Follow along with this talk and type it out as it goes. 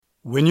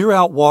When you're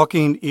out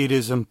walking, it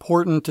is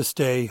important to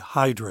stay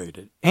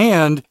hydrated.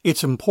 And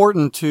it's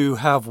important to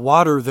have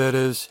water that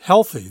is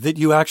healthy, that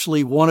you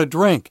actually want to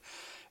drink.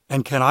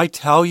 And can I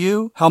tell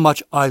you how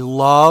much I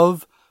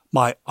love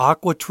my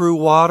AquaTrue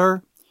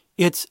water?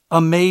 It's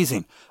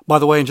amazing. By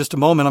the way, in just a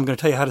moment, I'm going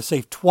to tell you how to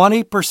save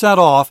 20%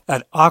 off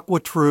at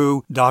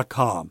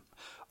aquatrue.com.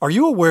 Are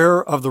you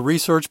aware of the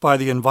research by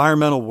the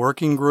Environmental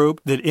Working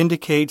Group that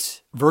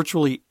indicates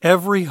virtually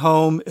every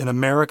home in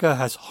America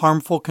has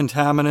harmful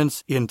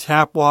contaminants in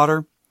tap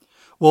water?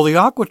 Well, the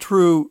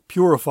AquaTrue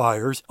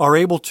purifiers are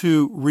able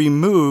to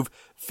remove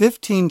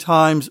 15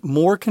 times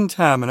more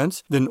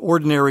contaminants than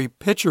ordinary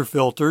pitcher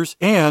filters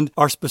and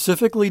are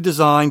specifically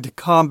designed to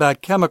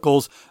combat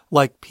chemicals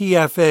like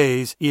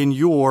PFAS in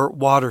your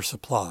water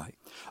supply.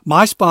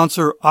 My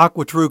sponsor,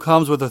 AquaTrue,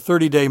 comes with a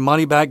 30-day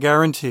money-back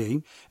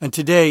guarantee, and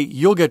today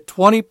you'll get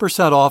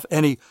 20% off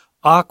any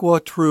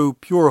AquaTrue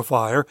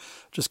purifier.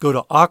 Just go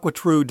to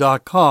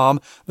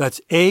aquatrue.com.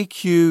 That's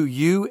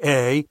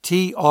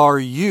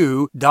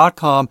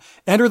AQUATRU.com.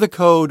 Enter the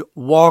code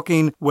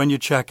WALKING when you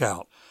check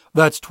out.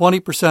 That's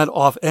 20%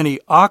 off any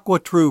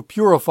AquaTrue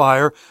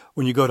purifier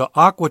when you go to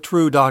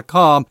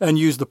aquatrue.com and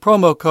use the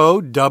promo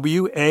code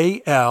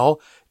WALKING.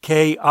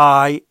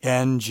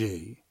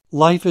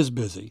 Life is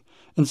busy,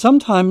 and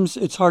sometimes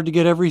it's hard to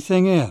get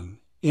everything in,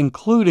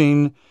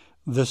 including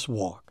this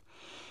walk.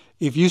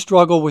 If you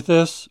struggle with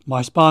this,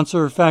 my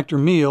sponsor, Factor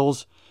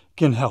Meals,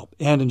 can help.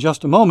 And in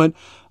just a moment,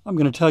 I'm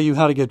going to tell you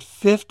how to get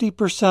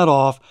 50%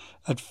 off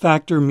at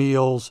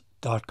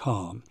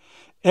factormeals.com.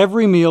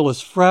 Every meal is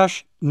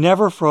fresh,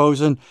 never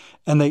frozen,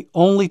 and they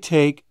only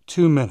take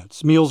 2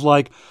 minutes. Meals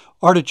like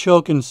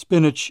artichoke and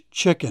spinach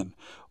chicken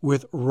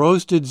with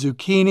roasted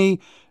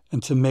zucchini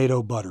and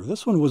tomato butter.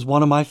 This one was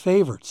one of my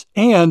favorites.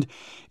 And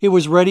it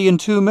was ready in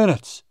 2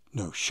 minutes.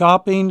 No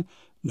shopping,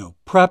 no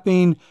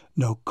prepping,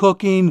 no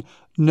cooking,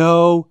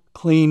 no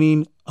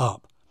cleaning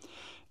up.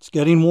 It's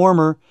getting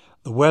warmer.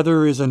 The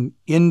weather is an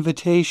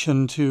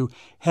invitation to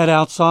head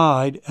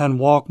outside and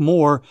walk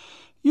more.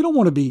 You don't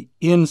want to be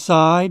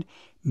inside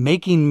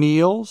making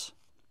meals.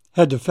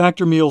 Head to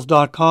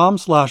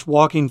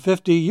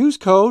factormeals.com/walking50. Use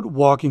code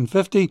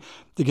WALKING50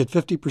 to get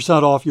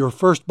 50% off your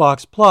first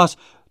box plus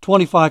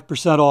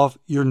 25% off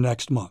your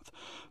next month.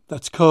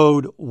 That's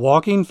code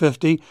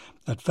WALKING50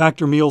 at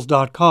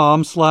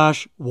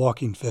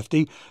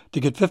factormeals.com/walking50 to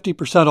get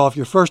 50% off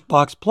your first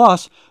box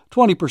plus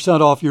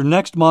 20% off your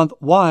next month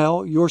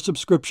while your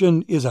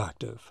subscription is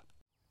active.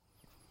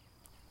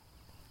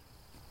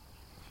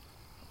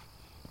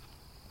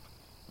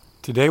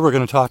 Today we're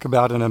going to talk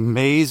about an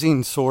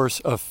amazing source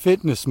of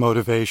fitness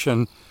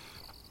motivation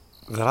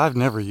that I've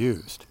never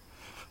used.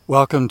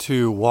 Welcome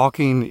to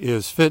Walking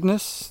is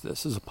Fitness.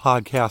 This is a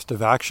podcast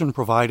of action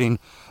providing a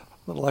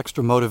little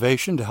extra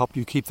motivation to help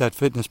you keep that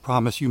fitness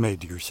promise you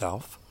made to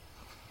yourself.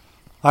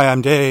 Hi,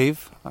 I'm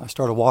Dave. I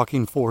started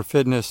walking for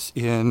fitness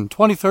in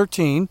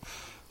 2013.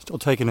 Still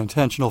take an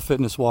intentional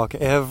fitness walk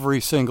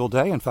every single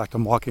day. In fact,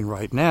 I'm walking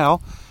right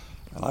now,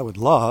 and I would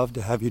love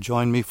to have you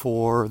join me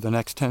for the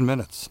next 10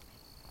 minutes.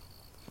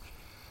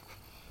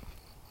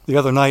 The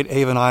other night,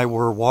 Ava and I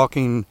were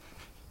walking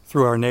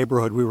through our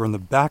neighborhood. We were in the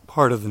back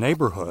part of the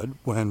neighborhood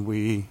when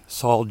we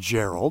saw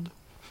Gerald.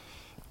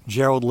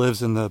 Gerald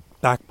lives in the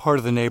back part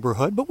of the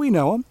neighborhood, but we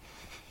know him.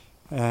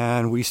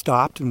 And we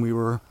stopped and we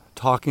were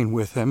talking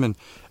with him. And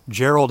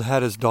Gerald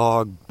had his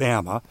dog,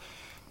 Bama.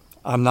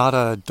 I'm not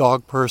a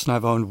dog person.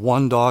 I've owned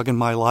one dog in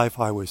my life.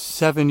 I was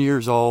 7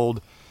 years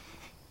old.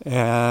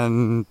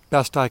 And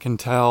best I can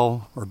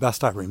tell, or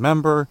best I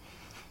remember,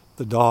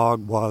 the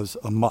dog was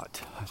a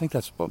mutt. I think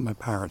that's what my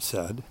parents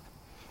said.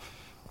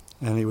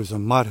 And he was a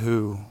mutt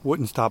who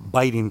wouldn't stop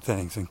biting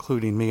things,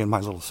 including me and my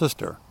little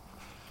sister.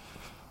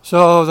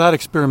 So that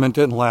experiment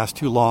didn't last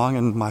too long,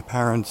 and my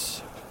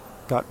parents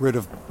got rid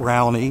of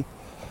Brownie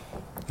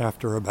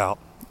after about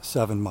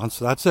 7 months.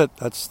 So that's it.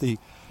 That's the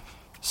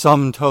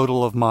sum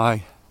total of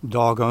my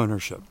dog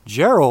ownership.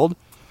 Gerald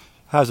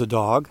has a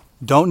dog.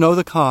 Don't know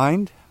the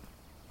kind.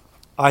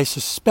 I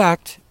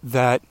suspect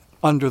that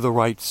under the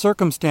right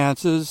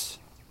circumstances,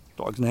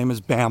 dog's name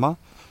is Bama.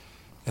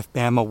 If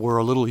Bama were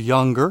a little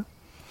younger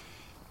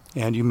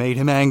and you made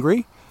him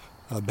angry,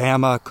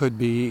 Bama could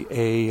be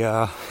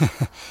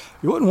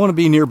you wouldn't want to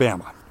be near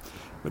Bama.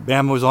 But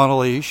Bama was on a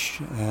leash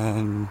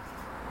and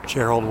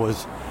Gerald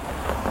was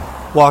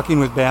walking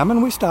with Bama,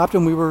 and we stopped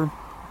and we were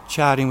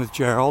chatting with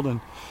Gerald.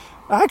 And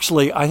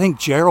actually, I think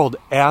Gerald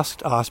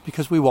asked us,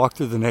 because we walked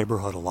through the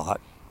neighborhood a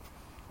lot,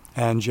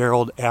 and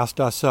Gerald asked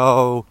us,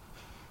 so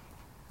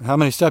how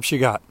many steps you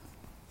got?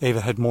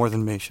 Ava had more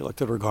than me. She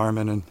looked at her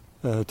Garmin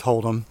and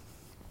told him.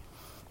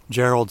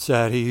 Gerald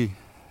said he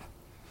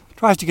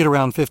tries to get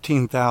around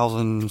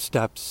 15,000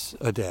 steps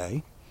a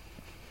day.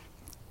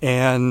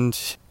 And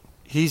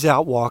he's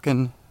out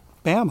walking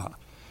Bama.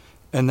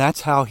 And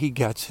that's how he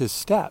gets his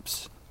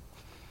steps.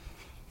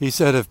 He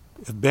said if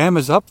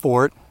Bama's up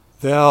for it,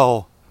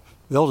 they'll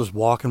just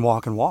walk and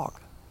walk and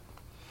walk.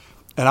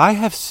 And I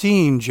have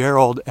seen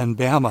Gerald and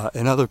Bama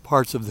in other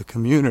parts of the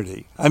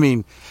community. I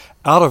mean,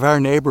 out of our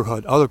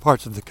neighborhood, other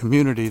parts of the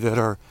community that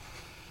are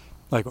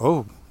like,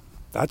 oh,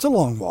 that's a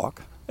long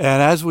walk.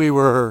 And as we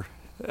were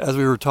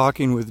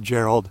talking with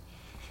Gerald,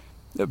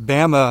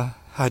 Bama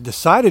had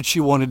decided she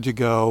wanted to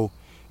go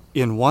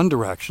in one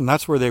direction.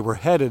 That's where they were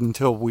headed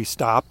until we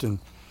stopped and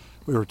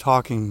we were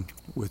talking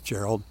with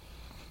Gerald.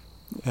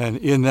 And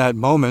in that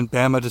moment,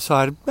 Bama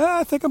decided,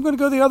 I think I'm going to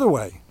go the other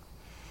way.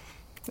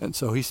 And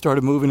so he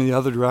started moving in the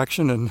other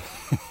direction, and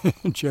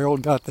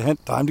Gerald got the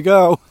hint, time to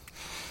go,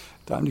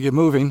 time to get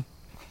moving.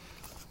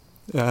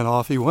 And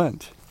off he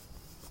went.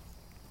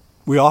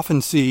 We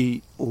often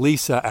see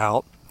Lisa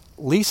out.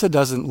 Lisa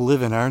doesn't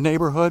live in our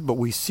neighborhood, but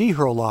we see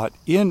her a lot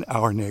in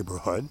our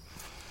neighborhood,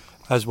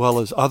 as well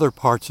as other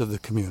parts of the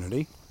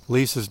community.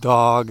 Lisa's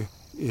dog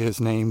is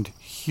named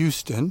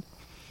Houston.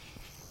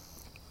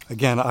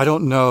 Again, I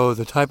don't know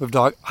the type of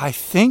dog. I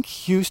think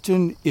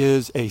Houston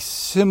is a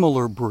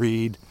similar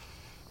breed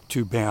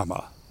to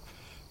Bama.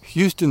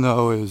 Houston,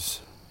 though,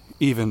 is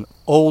even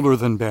older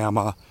than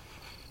Bama,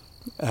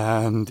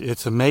 and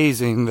it's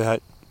amazing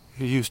that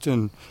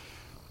Houston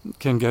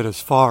can get as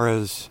far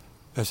as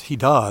he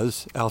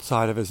does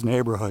outside of his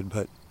neighborhood,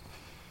 but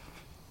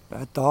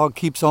that dog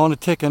keeps on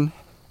a-ticking,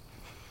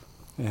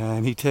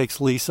 and he takes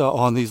Lisa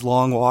on these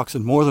long walks,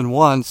 and more than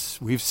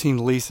once we've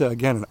seen Lisa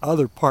again in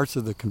other parts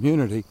of the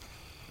community,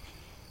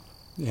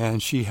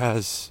 and she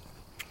has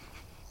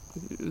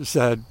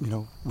said,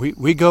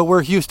 we go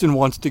where Houston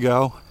wants to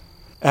go.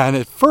 And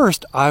at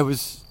first I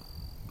was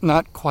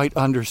not quite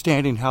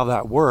understanding how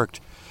that worked,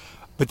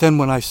 but then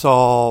when I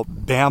saw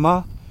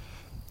Bama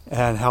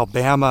and how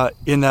Bama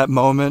in that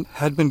moment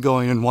had been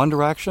going in one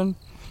direction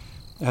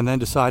and then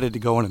decided to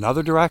go in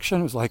another direction,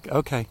 it was like,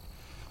 okay,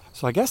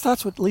 so I guess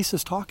that's what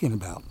Lisa's talking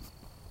about.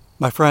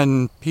 My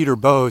friend Peter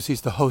Bose,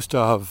 he's the host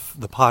of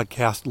the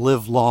podcast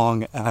Live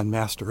Long and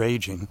Master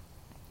Aging.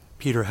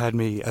 Peter had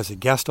me as a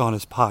guest on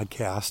his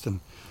podcast, and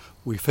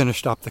we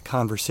finished up the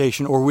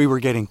conversation, or we were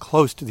getting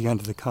close to the end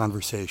of the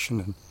conversation,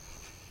 and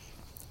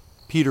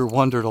Peter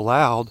wondered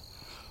aloud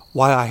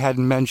why I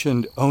hadn't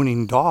mentioned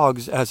owning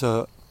dogs as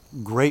a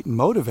great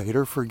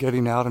motivator for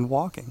getting out and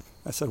walking.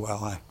 I said,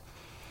 well,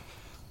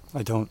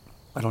 I don't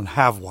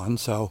have one,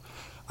 so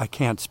I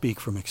can't speak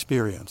from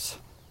experience.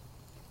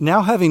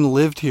 Now, having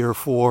lived here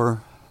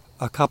for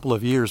a couple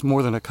of years,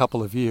 more than a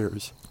couple of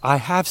years, I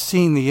have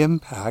seen the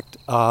impact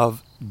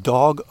of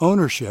dog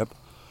ownership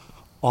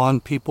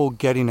on people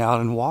getting out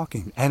and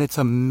walking. And it's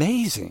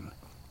amazing.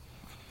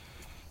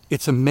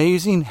 It's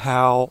amazing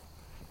how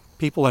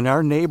people in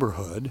our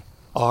neighborhood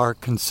are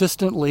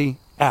consistently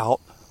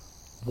out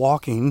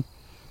walking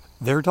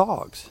their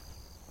dogs.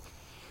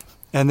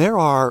 And there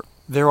are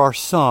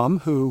some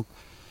who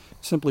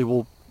simply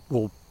will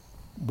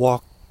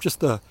walk just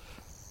the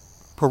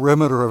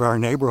perimeter of our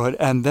neighborhood,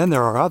 and then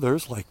there are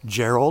others like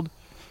Gerald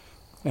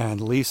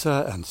and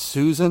Lisa and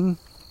Susan,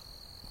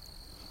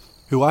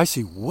 who I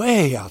see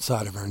way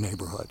outside of our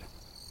neighborhood.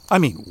 I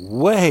mean,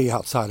 way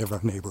outside of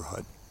our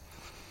neighborhood.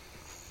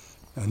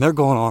 And they're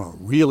going on a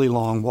really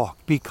long walk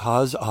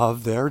because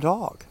of their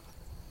dog.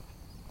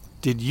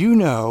 Did you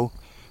know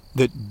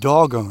that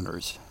dog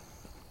owners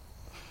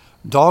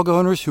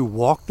who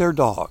walk their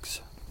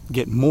dogs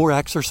get more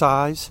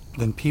exercise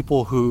than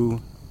people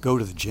who go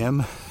to the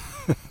gym?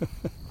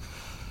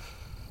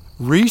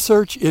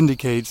 Research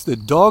indicates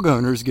that dog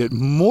owners get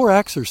more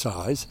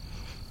exercise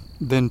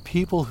than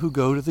people who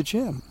go to the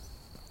gym.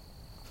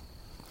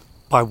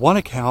 By one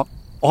account,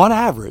 on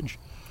average,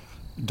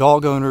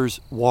 dog owners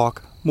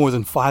walk more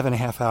than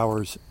 5.5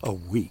 hours a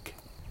week.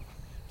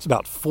 It's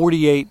about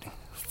 48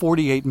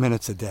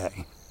 minutes a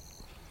day.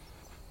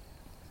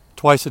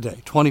 Twice a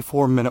day,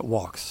 24-minute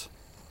walks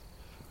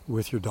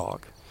with your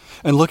dog.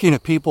 And looking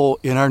at people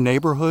in our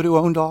neighborhood who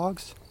own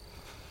dogs,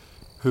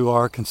 who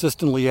are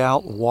consistently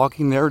out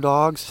walking their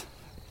dogs,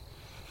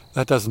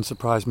 that doesn't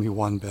surprise me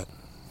one bit.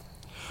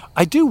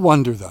 I do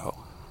wonder, though,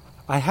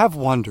 I have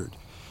wondered,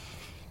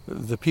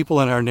 the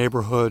people in our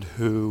neighborhood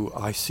who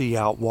I see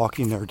out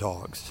walking their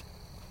dogs,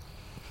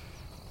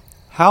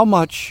 how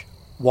much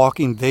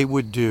walking they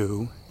would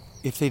do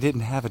if they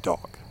didn't have a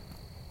dog.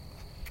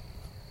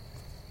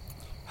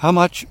 How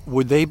much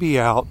would they be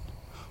out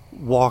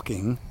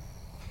walking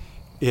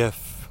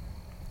if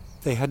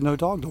they had no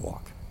dog to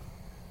walk?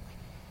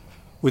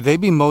 Would they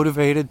be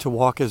motivated to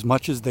walk as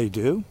much as they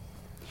do?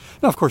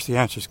 Now, of course, the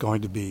answer is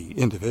going to be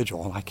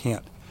individual, and I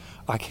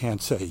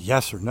can't say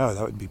yes or no.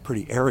 That would be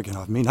pretty arrogant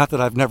of me. Not that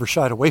I've never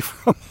shied away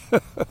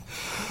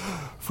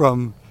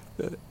from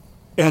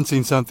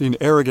answering something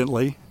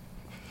arrogantly,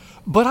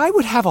 but I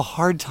would have a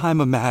hard time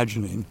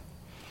imagining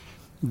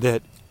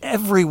that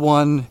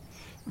everyone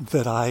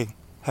that I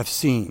have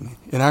seen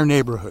in our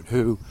neighborhood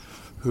who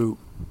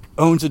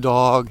owns a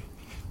dog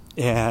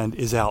and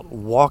is out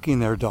walking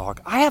their dog,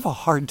 I have a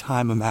hard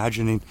time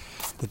imagining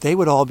that they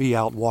would all be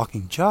out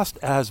walking just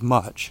as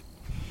much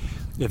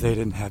if they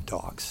didn't have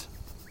dogs.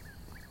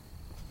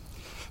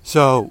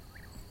 So,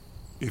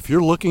 if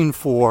you're looking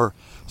for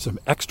some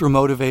extra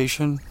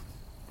motivation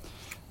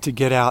to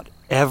get out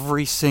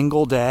every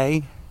single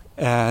day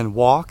and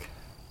walk,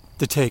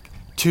 to take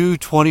 2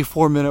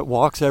 24-minute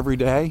walks every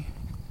day?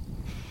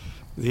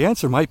 The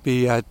answer might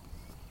be at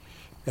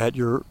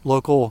your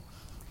local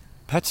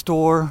pet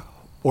store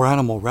or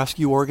animal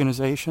rescue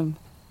organization.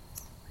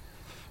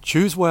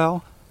 Choose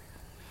well.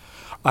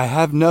 I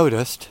have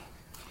noticed,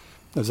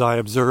 as I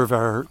observe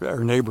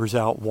our neighbors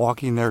out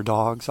walking their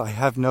dogs, I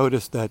have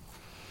noticed that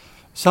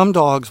some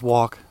dogs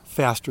walk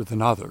faster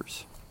than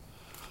others.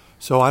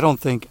 So I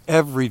don't think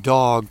every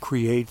dog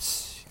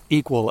creates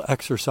equal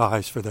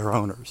exercise for their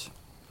owners.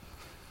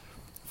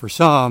 For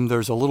some,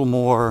 there's a little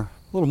more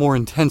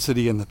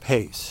intensity in the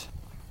pace.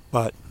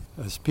 But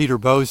as Peter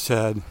Bose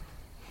said,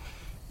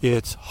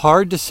 it's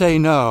hard to say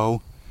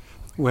no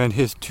when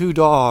his 2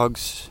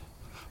 dogs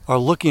are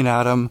looking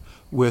at him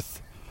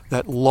with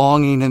that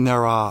longing in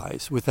their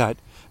eyes, with that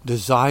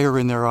desire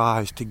in their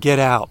eyes to get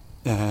out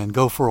and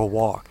go for a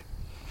walk.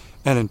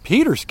 And in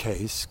Peter's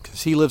case,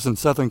 because he lives in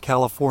Southern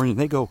California, and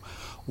they go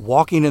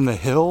walking in the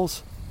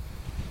hills,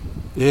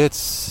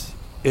 it's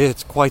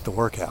quite the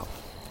workout.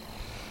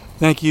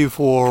 Thank you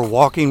for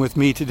walking with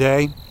me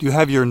today. Do you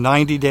have your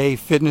 90-day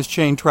fitness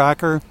chain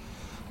tracker?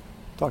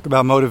 Talk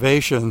about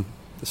motivation.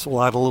 This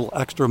will add a little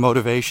extra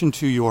motivation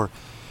to your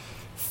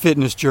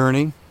fitness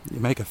journey.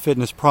 You make a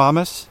fitness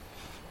promise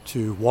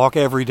to walk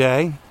every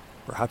day,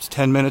 perhaps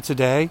 10 minutes a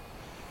day.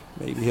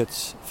 Maybe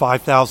it's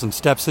 5,000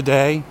 steps a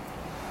day.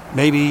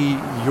 Maybe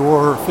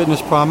your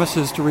fitness promise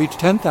is to reach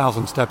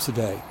 10,000 steps a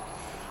day.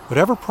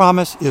 Whatever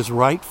promise is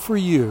right for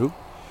you,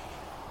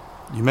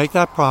 you make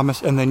that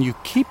promise, and then you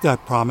keep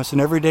that promise,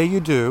 and every day you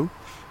do,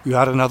 you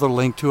add another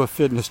link to a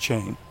fitness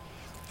chain.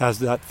 As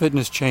that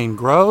fitness chain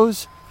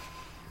grows,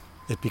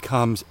 it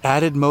becomes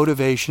added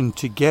motivation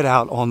to get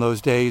out on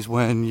those days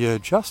when you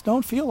just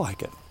don't feel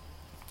like it,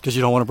 because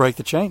you don't want to break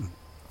the chain.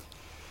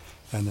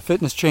 And the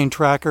fitness chain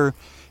tracker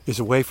is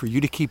a way for you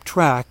to keep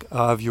track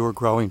of your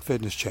growing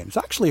fitness chain. It's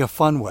actually a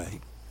fun way.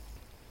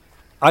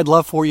 I'd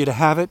love for you to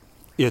have it.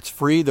 It's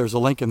free. There's a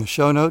link in the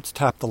show notes.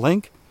 Tap the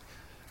link,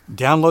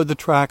 download the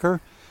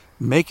tracker,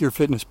 make your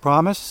fitness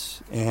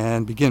promise,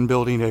 and begin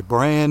building a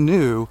brand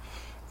new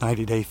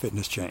 90-day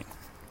fitness chain.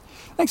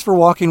 Thanks for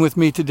walking with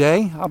me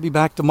today. I'll be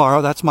back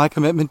tomorrow. That's my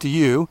commitment to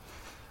you.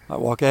 I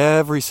walk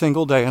every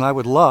single day, and I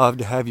would love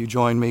to have you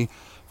join me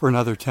for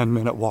another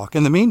 10-minute walk.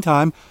 In the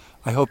meantime,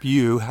 I hope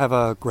you have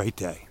a great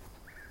day.